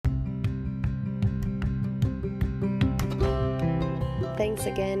Thanks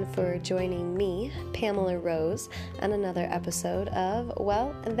again for joining me, Pamela Rose, on another episode of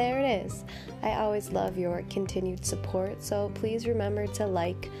Well, There It Is. I always love your continued support, so please remember to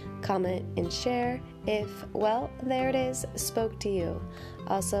like, comment, and share if Well, There It Is spoke to you.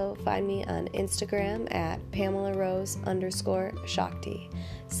 Also, find me on Instagram at PamelaRose_Shakti.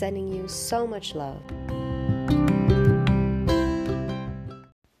 Sending you so much love.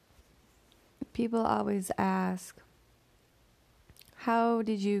 People always ask, how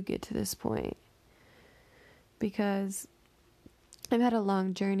did you get to this point? Because I've had a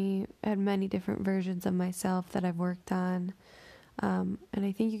long journey, had many different versions of myself that I've worked on. And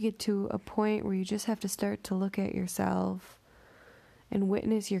I think you get to a point where you just have to start to look at yourself and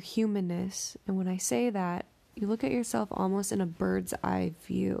witness your humanness. And when I say that, you look at yourself almost in a bird's eye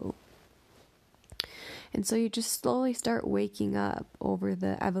view. And so you just slowly start waking up over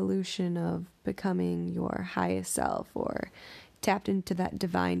the evolution of becoming your highest self, or tapped into that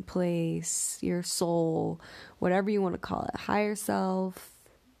divine place, your soul, whatever you want to call it, higher self,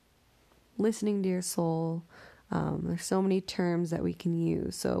 listening to your soul. There's so many terms that we can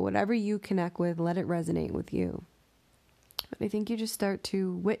use. So whatever you connect with, let it resonate with you. But I think you just start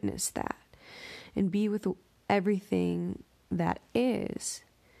to witness that and be with everything that is.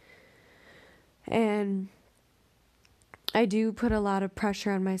 And I do put a lot of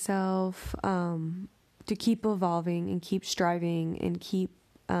pressure on myself to keep evolving and keep striving and keep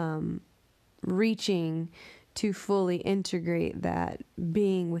reaching to fully integrate that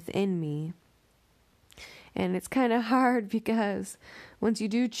being within me. And it's kind of hard because once you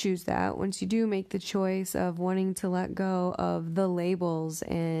do choose that, once you do make the choice of wanting to let go of the labels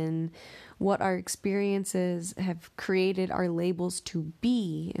and what our experiences have created our labels to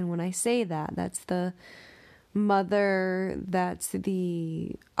be, and when I say that, that's the mother, that's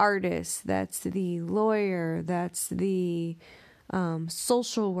the artist, that's the lawyer, that's the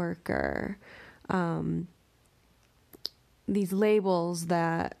social worker, these labels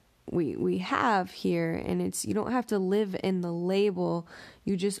that we have here, and it's, you don't have to live in the label,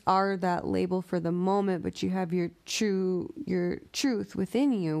 you just are that label for the moment, but you have your truth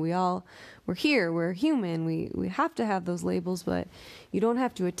within you. We're here, we're human, we have to have those labels, but you don't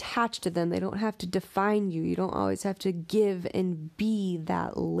have to attach to them, they don't have to define you, you don't always have to give and be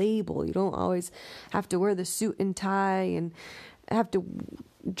that label, you don't always have to wear the suit and tie and have to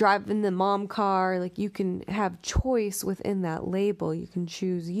drive in the mom car. Like, you can have choice within that label. You can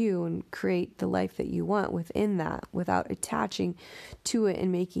choose you and create the life that you want within that without attaching to it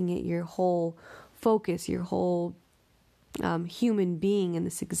and making it your whole focus, your whole human being in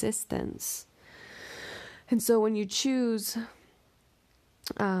this existence. And so when you choose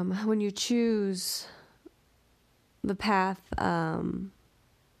the path of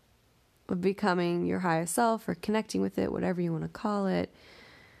becoming your highest self or connecting with it, whatever you want to call it,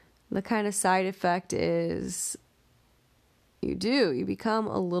 the kind of side effect is you become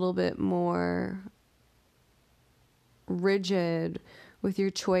a little bit more rigid with your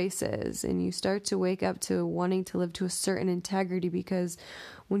choices, and you start to wake up to wanting to live to a certain integrity, because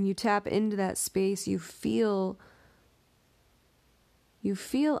when you tap into that space, you feel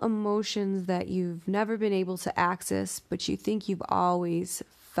emotions that you've never been able to access, but you think you've always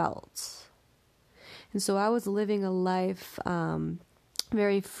felt. And so I was living a life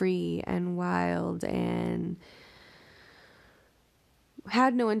very free and wild and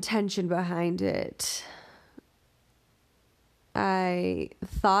had no intention behind it. I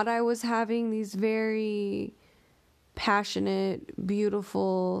thought I was having these very passionate,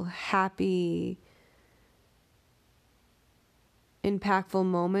 beautiful, happy, impactful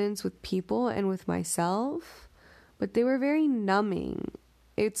moments with people and with myself, but they were very numbing.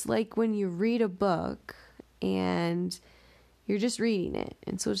 It's like when you read a book and you're just reading it,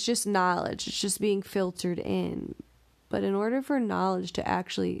 and so it's just knowledge, it's just being filtered in. But in order for knowledge to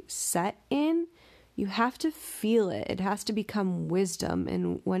actually set in, you have to feel it. It has to become wisdom,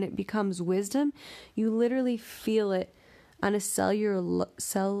 and when it becomes wisdom, you literally feel it on a cellular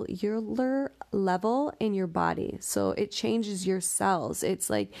level in your body. So it changes your cells. It's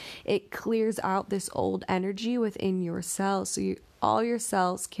like it clears out this old energy within your cells. So all your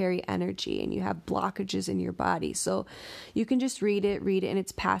cells carry energy, and you have blockages in your body. So you can just read it, and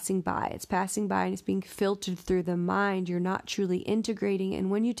it's passing by. It's passing by, and it's being filtered through the mind. You're not truly integrating.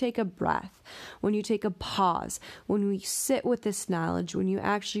 And when you take a breath, when you take a pause, when we sit with this knowledge, when you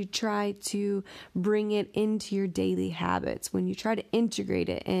actually try to bring it into your daily habits, when you try to integrate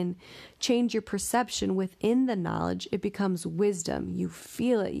it and change your perception within the knowledge, it becomes wisdom. You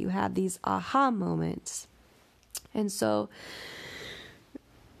feel it. You have these aha moments. And so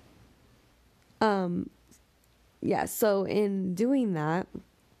So in doing that,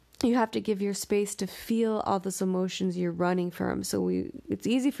 you have to give your space to feel all those emotions you're running from. So it's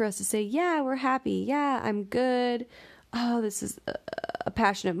easy for us to say, yeah, we're happy. Yeah, I'm good. Oh, this is a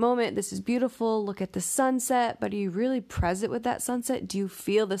passionate moment. This is beautiful. Look at the sunset. But are you really present with that sunset? Do you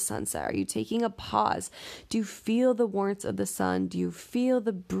feel the sunset? Are you taking a pause? Do you feel the warmth of the sun? Do you feel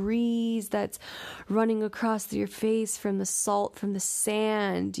the breeze that's running across your face from the salt, from the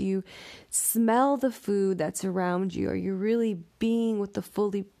sand? Do you smell the food that's around you? Are you really being with the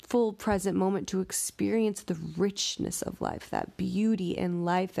full present moment to experience the richness of life, that beauty in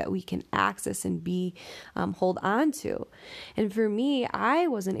life that we can access and hold on to? And for me, I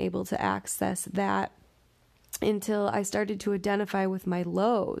wasn't able to access that until I started to identify with my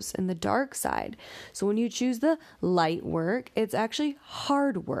lows and the dark side. So when you choose the light work, it's actually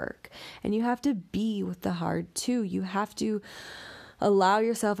hard work, and you have to be with the hard too. You have to allow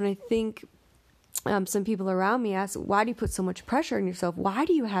yourself, and I think some people around me ask, why do you put so much pressure on yourself? Why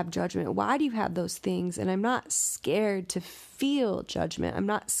do you have judgment? Why do you have those things? And I'm not scared to feel judgment. I'm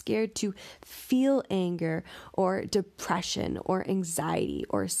not scared to feel anger or depression or anxiety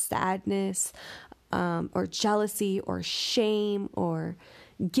or sadness or jealousy or shame or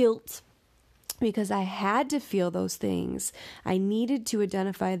guilt, because I had to feel those things. I needed to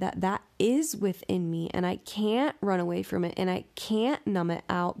identify that is within me, and I can't run away from it, and I can't numb it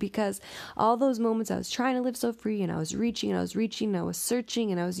out, because all those moments I was trying to live so free, and I was reaching, and I was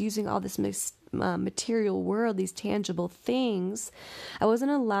searching, and I was using all this material world, these tangible things. I wasn't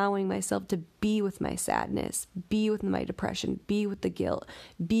allowing myself to be with my sadness, be with my depression, be with the guilt,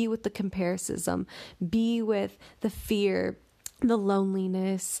 be with the comparison, be with the fear, the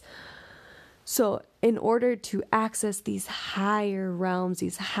loneliness. So in order to access these higher realms,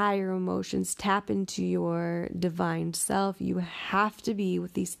 these higher emotions, tap into your divine self, you have to be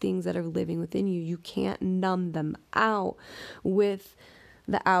with these things that are living within you. You can't numb them out with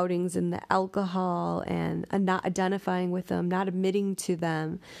the outings and the alcohol and not identifying with them, not admitting to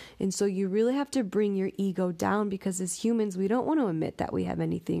them. And so you really have to bring your ego down, because as humans, we don't want to admit that we have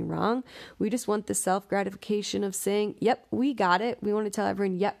anything wrong. We just want the self-gratification of saying, yep, we got it. We want to tell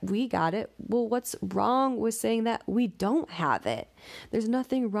everyone, yep, we got it. Well, what's wrong with saying that we don't have it? There's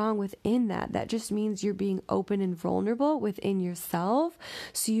nothing wrong within that. That just means you're being open and vulnerable within yourself,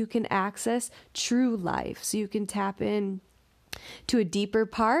 so you can access true life, so you can tap in to a deeper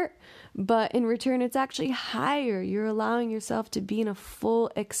part, but in return, it's actually higher. You're allowing yourself to be in a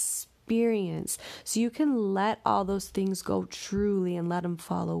full experience, so you can let all those things go truly and let them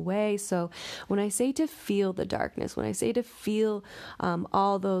fall away. So when I say to feel the darkness, when I say to feel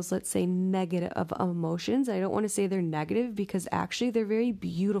all those, let's say, negative emotions, I don't want to say they're negative, because actually they're very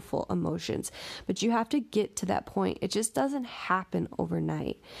beautiful emotions, but you have to get to that point. It just doesn't happen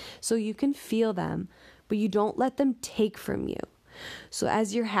overnight. So you can feel them, but you don't let them take from you. So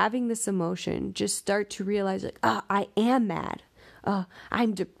as you're having this emotion, just start to realize, like, I am mad.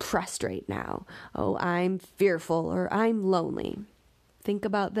 I'm depressed right now. Oh, I'm fearful, or I'm lonely. Think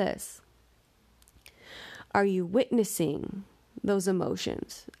about this. Are you witnessing those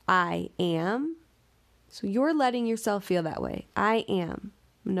emotions? I am. So you're letting yourself feel that way. I am.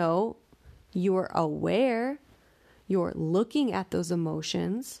 No, you're aware. You're looking at those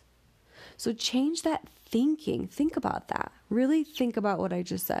emotions. So change that thinking. Think about that. Really think about what I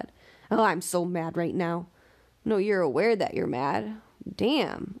just said. Oh, I'm so mad right now. No, you're aware that you're mad.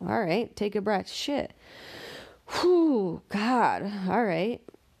 Damn. All right. Take a breath. Shit. Whew. God. All right.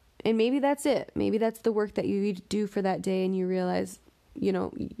 And maybe that's it. Maybe that's the work that you need to do for that day, and you realize, you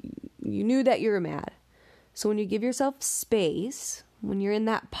knew that you were mad. So when you give yourself space, when you're in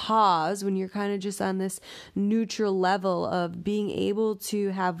that pause, when you're kind of just on this neutral level of being able to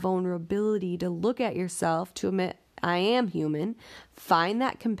have vulnerability to look at yourself, to admit, I am human, find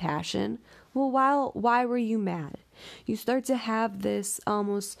that compassion. Well, why were you mad? You start to have this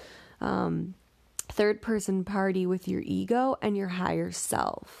almost third person party with your ego and your higher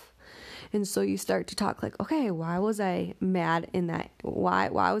self. And so you start to talk like, okay, why was I mad in that? Why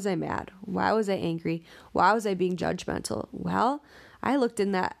was I mad? Why was I angry? Why was I being judgmental? Well, I looked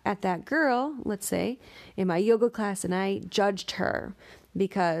at that girl, let's say, in my yoga class, and I judged her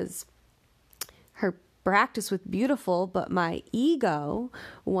because her practice was beautiful, but my ego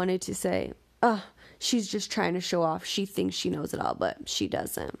wanted to say, oh, she's just trying to show off. She thinks she knows it all, but she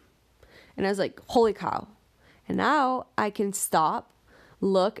doesn't. And I was like, holy cow. And now I can stop,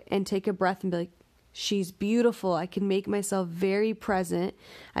 look, and take a breath and be like, she's beautiful. I can make myself very present.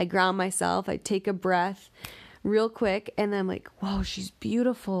 I ground myself. I take a breath real quick, and then I'm like, whoa, she's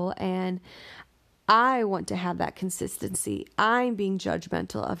beautiful. And I want to have that consistency. I'm being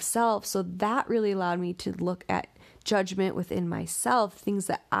judgmental of self. So that really allowed me to look at judgment within myself, things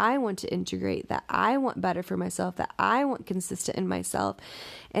that I want to integrate, that I want better for myself, that I want consistent in myself.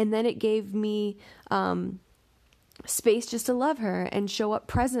 And then it gave me space just to love her and show up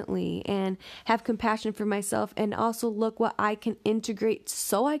presently and have compassion for myself, and also look what I can integrate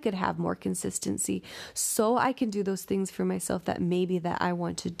so I could have more consistency, so I can do those things for myself that maybe that I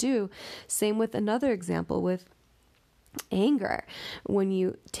want to do. Same with another example with anger. When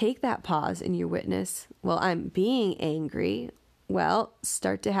you take that pause and you witness, well, I'm being angry, well,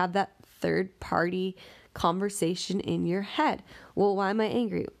 start to have that third party conversation in your head. Well, why am I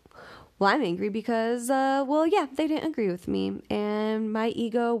angry? Well, I'm angry because, they didn't agree with me. And my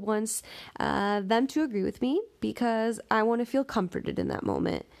ego wants them to agree with me because I want to feel comforted in that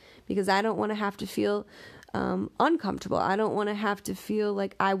moment. Because I don't want to have to feel uncomfortable. I don't want to have to feel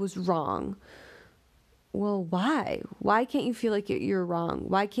like I was wrong. Well, why? Why can't you feel like you're wrong?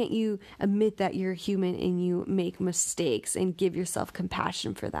 Why can't you admit that you're human and you make mistakes and give yourself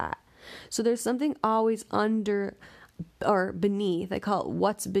compassion for that? So there's something always under or beneath. I call it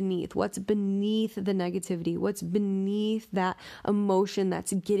what's beneath the negativity, what's beneath that emotion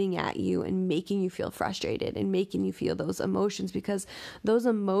that's getting at you and making you feel frustrated and making you feel those emotions, because those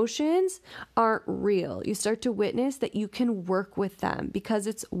emotions aren't real. You start to witness that you can work with them because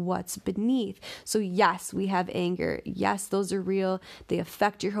it's what's beneath. So yes, we have anger. Yes, those are real. They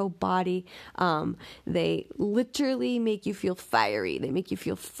affect your whole body. They literally make you feel fiery. They make you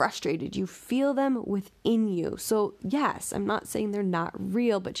feel frustrated. You feel them within you. So yes, I'm not saying they're not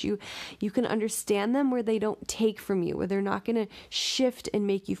real, but you can understand them where they don't take from you, where they're not going to shift and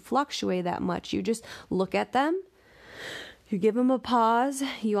make you fluctuate that much. You just look at them, you give them a pause,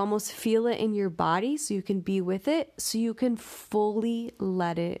 you almost feel it in your body so you can be with it, so you can fully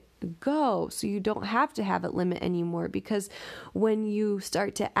let it go, so you don't have to have it limit anymore. Because when you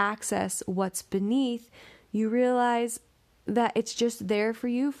start to access what's beneath, you realize that it's just there for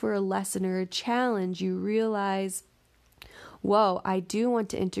you for a lesson or a challenge. You realize, whoa, I do want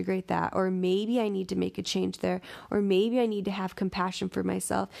to integrate that, or maybe I need to make a change there, or maybe I need to have compassion for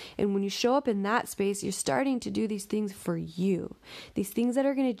myself. And when you show up in that space, you're starting to do these things for you, these things that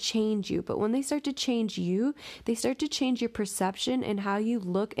are going to change you. But when they start to change you, they start to change your perception and how you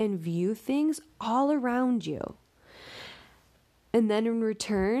look and view things all around you. And then in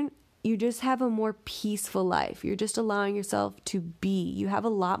return, you just have a more peaceful life. You're just allowing yourself to be. You have a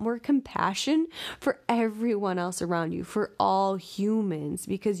lot more compassion for everyone else around you, for all humans,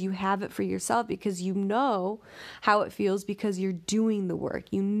 because you have it for yourself, because you know how it feels, because you're doing the work.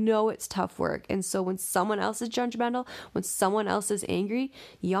 You know it's tough work. And so when someone else is judgmental, when someone else is angry,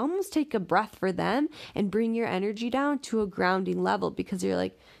 you almost take a breath for them and bring your energy down to a grounding level, because you're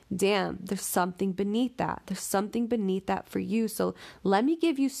like, damn, there's something beneath that. There's something beneath that for you. So let me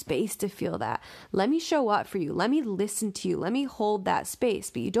give you space to feel that. Let me show up for you. Let me listen to you. Let me hold that space.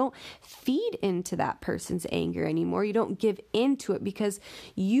 But you don't feed into that person's anger anymore. You don't give into it, because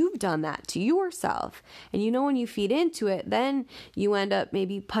you've done that to yourself. And when you feed into it, then you end up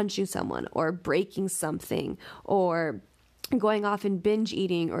maybe punching someone or breaking something, or going off and binge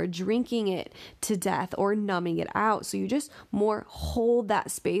eating, or drinking it to death, or numbing it out. So you just more hold that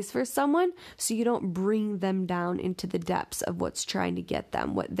space for someone, so you don't bring them down into the depths of what's trying to get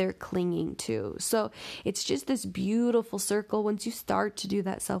them, what they're clinging to. So it's just this beautiful circle. Once you start to do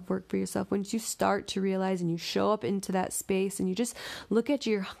that self-work for yourself, once you start to realize and you show up into that space and you just look at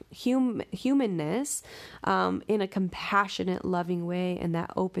your humanness in a compassionate, loving way, in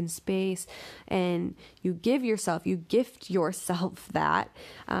that open space, and you gift yourself that,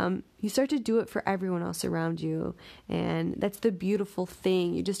 you start to do it for everyone else around you. And that's the beautiful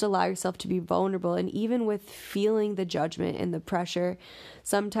thing. You just allow yourself to be vulnerable. And even with feeling the judgment and the pressure,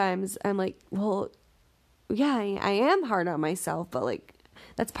 sometimes I'm like, well, yeah, I am hard on myself, but like,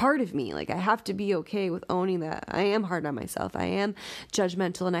 that's part of me. Like, I have to be okay with owning that I am hard on myself. I am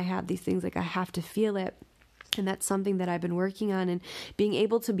judgmental, and I have these things, like I have to feel it. And that's something that I've been working on, and being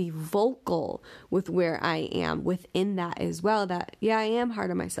able to be vocal with where I am within that as well. That, yeah, I am hard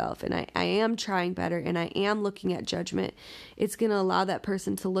on myself, and I am trying better, and I am looking at judgment. It's going to allow that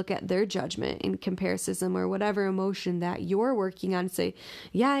person to look at their judgment in comparison, or whatever emotion that you're working on, and say,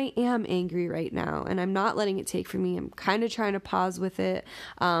 yeah, I am angry right now, and I'm not letting it take from me. I'm kind of trying to pause with it,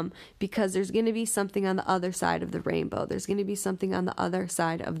 because there's going to be something on the other side of the rainbow. There's going to be something on the other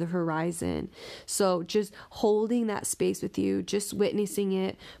side of the horizon. So just holding that space with you, just witnessing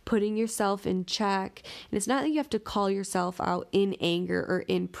it, putting yourself in check. And it's not that you have to call yourself out in anger or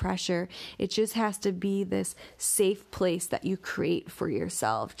in pressure. It just has to be this safe place that you create for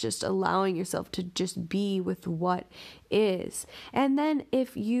yourself, just allowing yourself to just be with what is. And then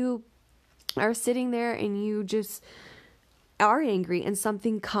if you are sitting there and you just are angry and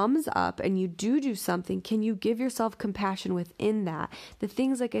something comes up and you do something, can you give yourself compassion within that? The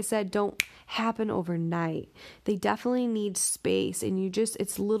things, like I said, don't happen overnight. They definitely need space, and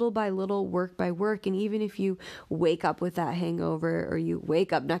it's little by little, work by work. And even if you wake up with that hangover, or you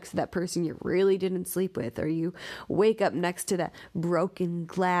wake up next to that person you really didn't sleep with, or you wake up next to that broken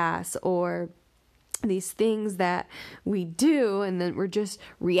glass, or these things that we do and then we're just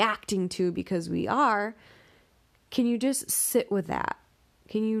reacting to because we are, can you just sit with that?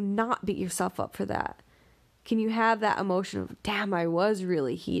 Can you not beat yourself up for that? Can you have that emotion of, damn, I was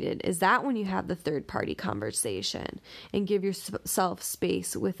really heated? Is that when you have the third party conversation and give yourself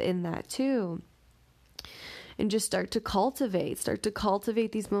space within that too? And just start to cultivate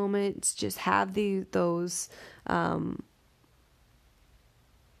these moments. Just have those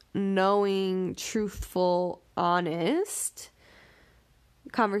knowing, truthful, honest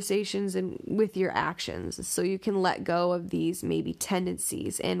conversations and with your actions, so you can let go of these maybe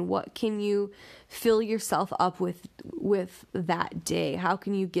tendencies. And what can you fill yourself up with that day? How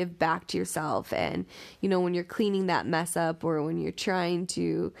can you give back to yourself? And when you're cleaning that mess up, or when you're trying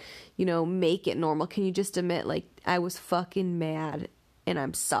to make it normal, can you just admit, like, I was fucking mad and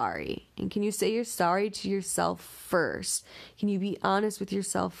I'm sorry? And can you say you're sorry to yourself first? Can you be honest with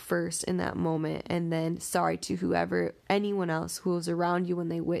yourself first in that moment, and then sorry to anyone else who was around you when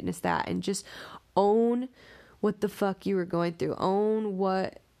they witnessed that? And just own what the fuck you were going through. Own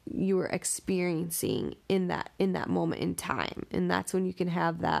what you were experiencing in that moment in time. And that's when you can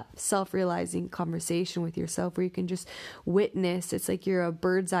have that self-realizing conversation with yourself, where you can just witness. It's like you're a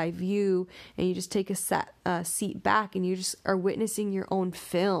bird's eye view, and you just take a seat back, and you just are witnessing your own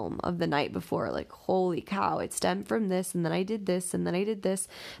film of the night before. Like, holy cow, it stemmed from this, and then I did this, and then I did this.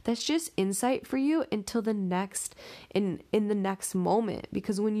 That's just insight for you until the next in the next moment.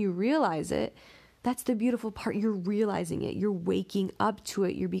 Because when you realize it, that's the beautiful part. You're realizing it. You're waking up to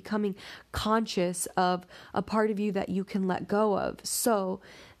it. You're becoming conscious of a part of you that you can let go of. So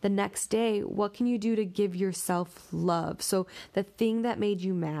the next day, what can you do to give yourself love? So the thing that made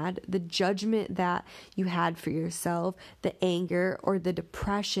you mad, the judgment that you had for yourself, the anger or the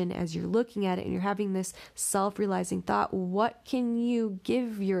depression, as you're looking at it and you're having this self-realizing thought, what can you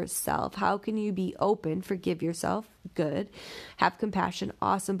give yourself? How can you be open? Forgive yourself. Good. Have compassion.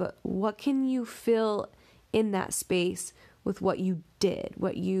 Awesome. But what can you fill in that space with what you did,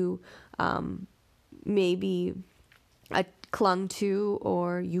 what you maybe clung to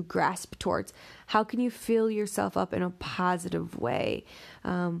or you grasp towards? How can you fill yourself up in a positive way?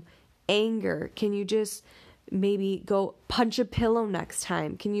 Anger, can you just maybe go punch a pillow next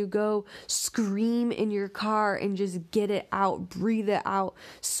time? Can you go scream in your car and just get it out, breathe it out,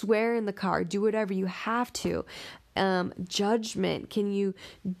 swear in the car, do whatever you have to? Judgment,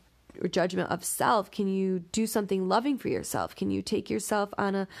 or judgment of self, can you do something loving for yourself? Can you take yourself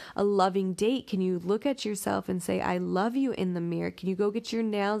on a loving date? Can you look at yourself and say, I love you in the mirror? Can you go get your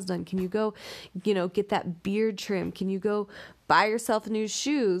nails done? Can you go, get that beard trim? Can you go buy yourself new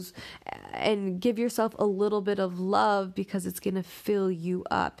shoes and give yourself a little bit of love, because it's going to fill you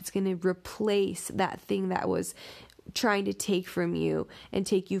up. It's going to replace that thing that was trying to take from you and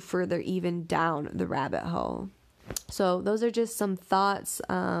take you further even down the rabbit hole. So those are just some thoughts,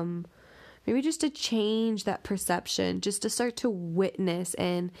 maybe just to change that perception, just to start to witness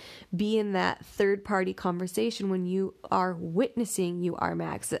and be in that third party conversation when you are witnessing you are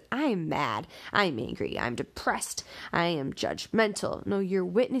mad. So I'm mad, I'm angry, I'm depressed, I am judgmental. No, you're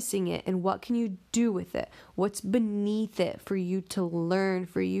witnessing it, and what can you do with it? What's beneath it for you to learn,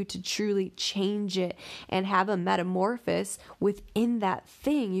 for you to truly change it and have a metamorphosis within that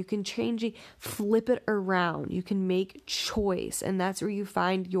thing? You can change it, flip it around. You can make choice, and that's where you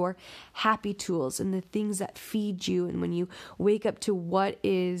find your happy tools and the things that feed you. And when you wake up to what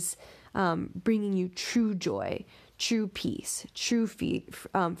is bringing you true joy, true peace, true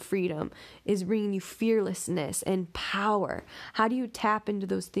freedom, is bringing you fearlessness and power. How do you tap into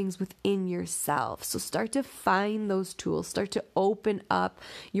those things within yourself? So start to find those tools, start to open up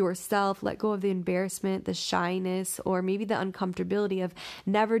yourself, let go of the embarrassment, the shyness, or maybe the uncomfortability of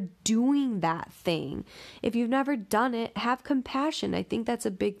never doing that thing. If you've never done it, have compassion. I think that's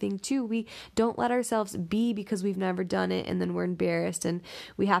a big thing too. We don't let ourselves be because we've never done it, and then we're embarrassed and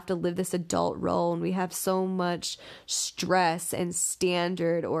we have to live this adult role, and we have so much stress and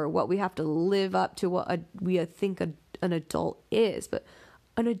standard, or what we have to live up to, what we think an adult is. But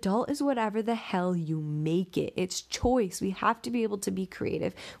an adult is whatever the hell you make it. It's choice. We have to be able to be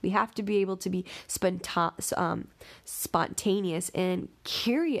creative. We have to be able to be spontaneous and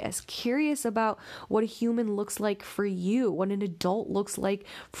curious about what a human looks like for you, what an adult looks like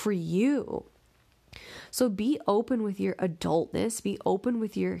for you. So be open with your adultness, be open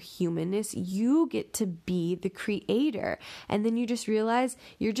with your humanness. You get to be the creator. And then you just realize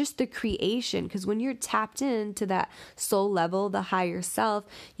you're just the creation. Because when you're tapped into that soul level, the higher self,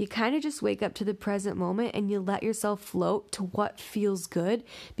 you kind of just wake up to the present moment and you let yourself float to what feels good,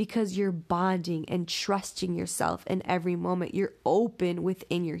 because you're bonding and trusting yourself in every moment. You're open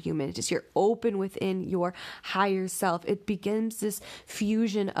within your humanness. You're open within your higher self. It begins this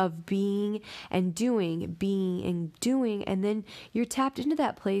fusion of being and doing, and then you're tapped into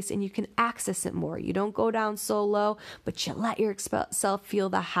that place and you can access it more. You don't go down so low, but you let yourself feel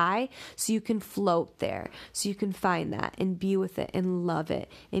the high, so you can float there, so you can find that and be with it and love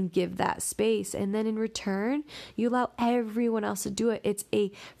it and give that space. And then in return, you allow everyone else to do it. It's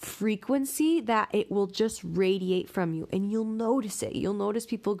a frequency that it will just radiate from you, and you'll notice it. You'll notice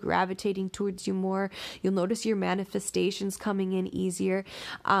people gravitating towards you more. You'll notice your manifestations coming in easier,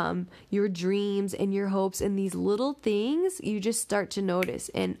 your dreams and your hopes, and these little things you just start to notice.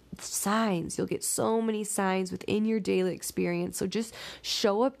 And signs, you'll get so many signs within your daily experience. So just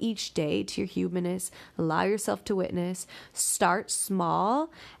show up each day to your humanness, allow yourself to witness, start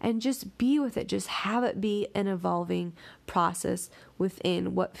small, and just be with it. Just have it be an evolving process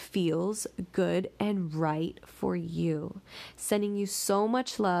within what feels good and right for you. Sending you so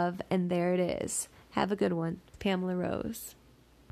much love, and there it is. Have a good one. Pamela Rose.